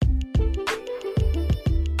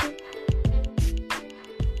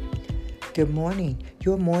Good morning.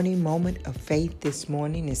 Your morning moment of faith this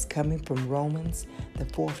morning is coming from Romans, the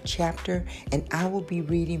 4th chapter, and I will be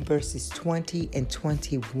reading verses 20 and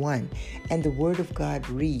 21. And the word of God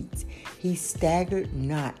reads, "He staggered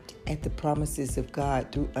not at the promises of God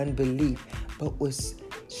through unbelief, but was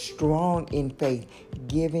strong in faith,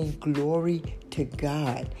 giving glory to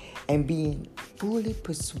God, and being fully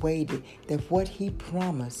persuaded that what he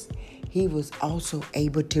promised, he was also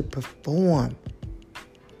able to perform."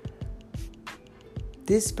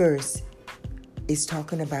 This verse is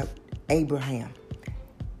talking about Abraham.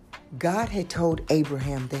 God had told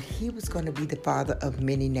Abraham that he was going to be the father of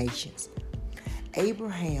many nations.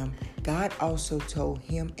 Abraham, God also told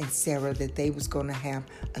him and Sarah that they was going to have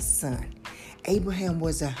a son. Abraham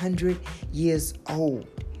was 100 years old.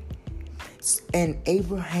 And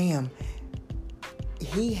Abraham,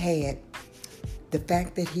 he had the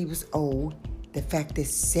fact that he was old, the fact that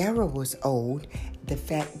Sarah was old, the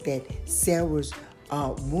fact that Sarah's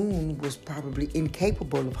womb was probably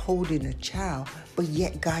incapable of holding a child, but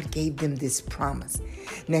yet God gave them this promise.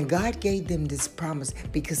 Now, God gave them this promise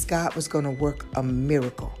because God was going to work a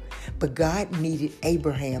miracle. But God needed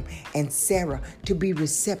Abraham and Sarah to be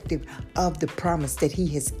receptive of the promise that he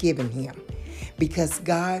has given him. Because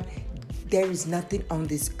there is nothing on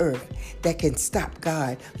this earth that can stop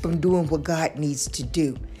God from doing what God needs to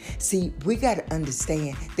do. See, we got to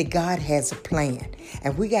understand that God has a plan,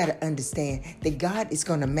 and we got to understand that God is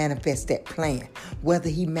going to manifest that plan, whether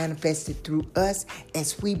he manifests it through us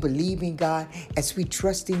as we believe in God, as we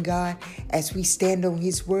trust in God, as we stand on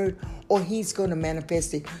his word, or he's going to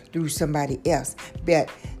manifest it through somebody else. But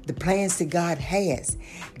the plans that God has,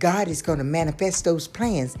 God is going to manifest those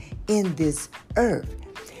plans in this earth.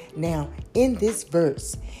 Now, in this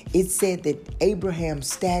verse, it said that Abraham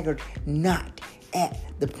staggered not at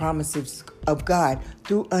the promises of God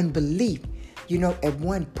through unbelief. You know, at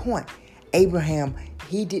one point, Abraham,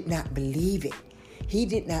 he did not believe it. He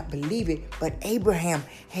did not believe it, but Abraham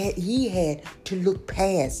had to look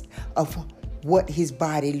past of what his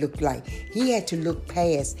body looked like. He had to look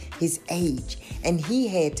past his age, and he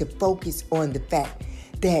had to focus on the fact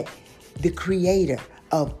that the Creator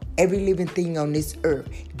of every living thing on this earth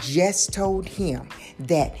just told him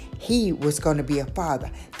that he was going to be a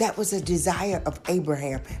father. That was a desire of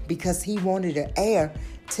Abraham because he wanted an heir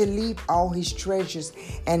to leave all his treasures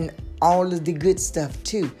and all of the good stuff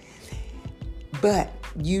too. But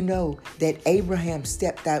you know that Abraham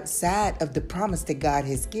stepped outside of the promise that God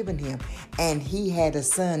has given him, and he had a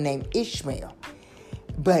son named Ishmael.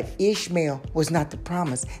 But Ishmael was not the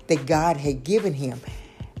promise that God had given him.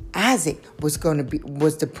 Isaac was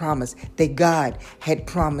the promise that God had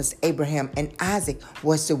promised Abraham, and Isaac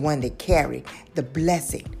was the one that carried the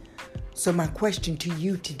blessing. So my question to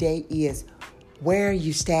you today is, where are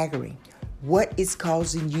you staggering? What is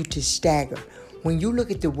causing you to stagger? When you look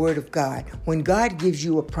at the word of God, when God gives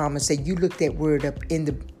you a promise and you look that word up in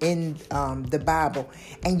the Bible,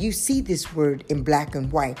 and you see this word in black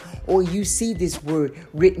and white, or you see this word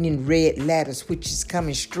written in red letters, which is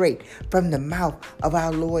coming straight from the mouth of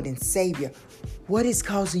our Lord and Savior, what is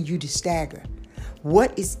causing you to stagger?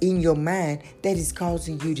 What is in your mind that is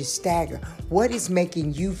causing you to stagger? What is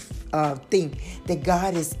making you think that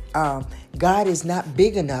God is not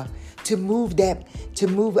big enough to move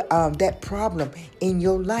that problem in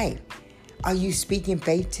your life? Are you speaking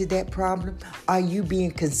faith to that problem? Are you being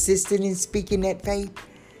consistent in speaking that faith?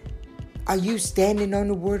 Are you standing on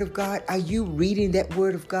the word of God? Are you reading that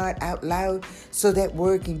word of God out loud so that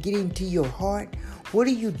word can get into your heart? What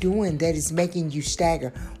are you doing that is making you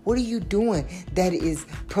stagger? What are you doing that is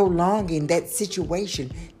prolonging that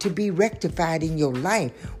situation to be rectified in your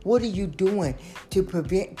life? What are you doing to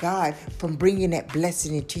prevent God from bringing that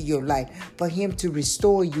blessing into your life, for him to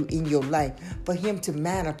restore you in your life, for him to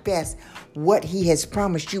manifest what he has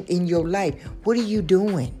promised you in your life? What are you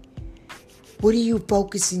doing? What are you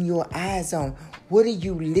focusing your eyes on? What are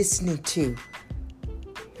you listening to?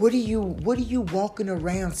 What are you walking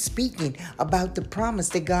around speaking about the promise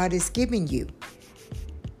that God is giving you?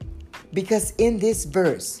 Because in this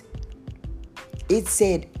verse, it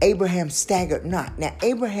said Abraham staggered not. Now,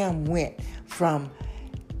 Abraham went from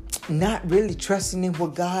not really trusting in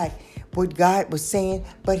what God was saying,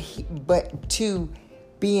 but to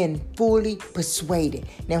being fully persuaded.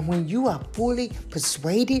 Now, when you are fully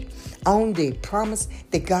persuaded on the promise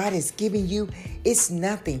that God has given you, it's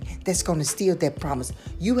nothing that's going to steal that promise.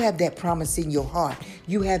 You have that promise in your heart.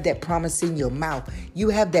 You have that promise in your mouth. You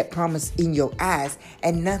have that promise in your eyes,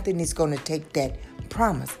 and nothing is going to take that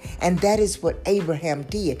promise. And that is what Abraham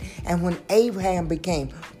did. And when Abraham became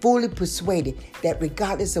fully persuaded that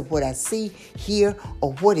regardless of what I see, hear,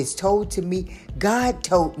 or what is told to me, God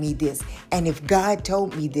told me this. And if God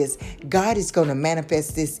told me this, God is going to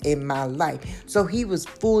manifest this in my life. So he was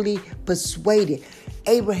fully persuaded.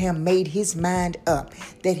 Abraham made his mind up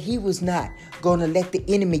that he was not going to let the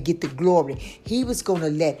enemy get the glory. He was going to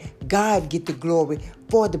let God get the glory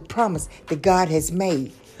for the promise that God has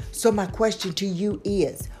made. So my question to you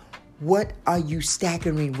is, what are you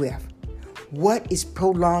staggering with? What is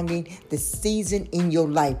prolonging the season in your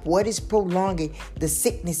life? What is prolonging the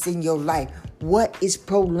sickness in your life? What is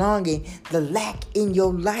prolonging the lack in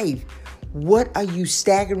your life? What are you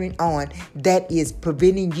staggering on that is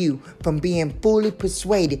preventing you from being fully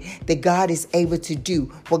persuaded that God is able to do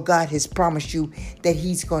what God has promised you that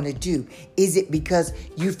he's going to do? Is it because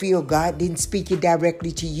you feel God didn't speak it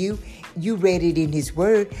directly to you? You read it in his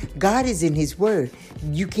word. God is in his word.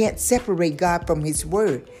 You can't separate God from his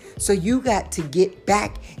word. So you got to get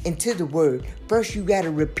back into the word. First, you got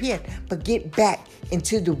to repent, but get back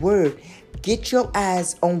into the word. Get your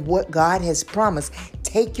eyes on what God has promised.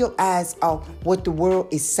 Take your eyes off what the world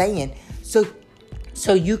is saying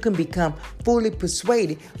so you can become fully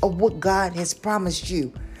persuaded of what God has promised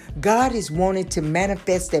you. God is wanting to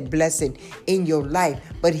manifest that blessing in your life,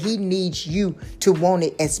 but he needs you to want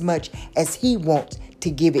it as much as he wants to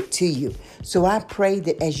give it to you. So I pray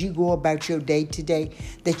that as you go about your day today,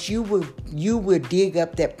 that you will dig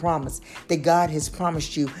up that promise that God has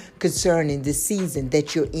promised you concerning the season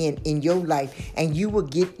that you're in your life, and you will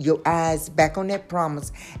get your eyes back on that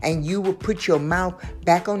promise, and you will put your mouth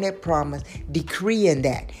back on that promise, decreeing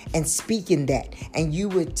that and speaking that, and you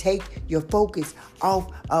will take your focus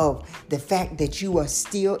off of the fact that you are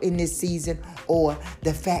still in this season, or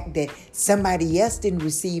the fact that somebody else didn't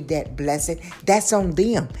receive that blessing. That's on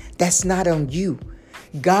them. That's not on you.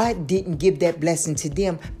 God didn't give that blessing to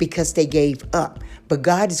them because they gave up. But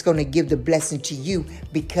God is going to give the blessing to you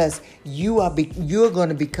because you're going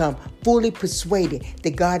to become fully persuaded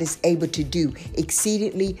that God is able to do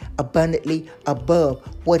exceedingly abundantly above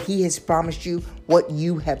what he has promised you, what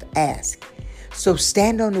you have asked. So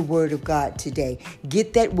stand on the word of God today.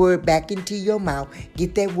 Get that word back into your mouth.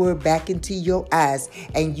 Get that word back into your eyes.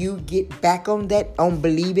 And you get back on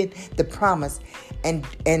believing the promise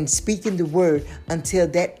and speaking the word until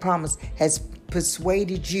that promise has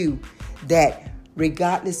persuaded you that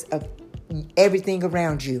regardless of everything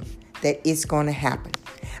around you, that it's going to happen.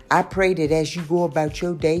 I pray that as you go about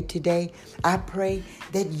your day today, I pray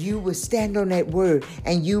that you will stand on that word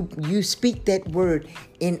and you speak that word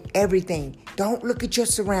in everything. Don't look at your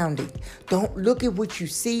surroundings. Don't look at what you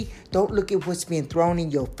see. Don't look at what's being thrown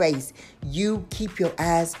in your face. You keep your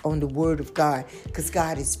eyes on the word of God because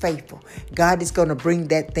God is faithful. God is going to bring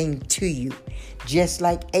that thing to you. Just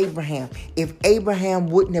like Abraham. If Abraham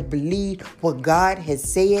wouldn't have believed what God has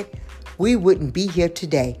said, we wouldn't be here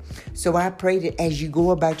today. So I pray that as you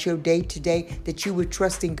go about your day today, that you would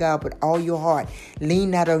trust in God with all your heart.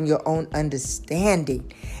 Lean not on your own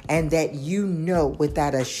understanding. And that you know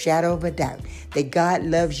without a shadow of a doubt that God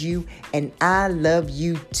loves you and I love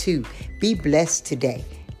you too. Be blessed today.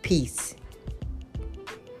 Peace.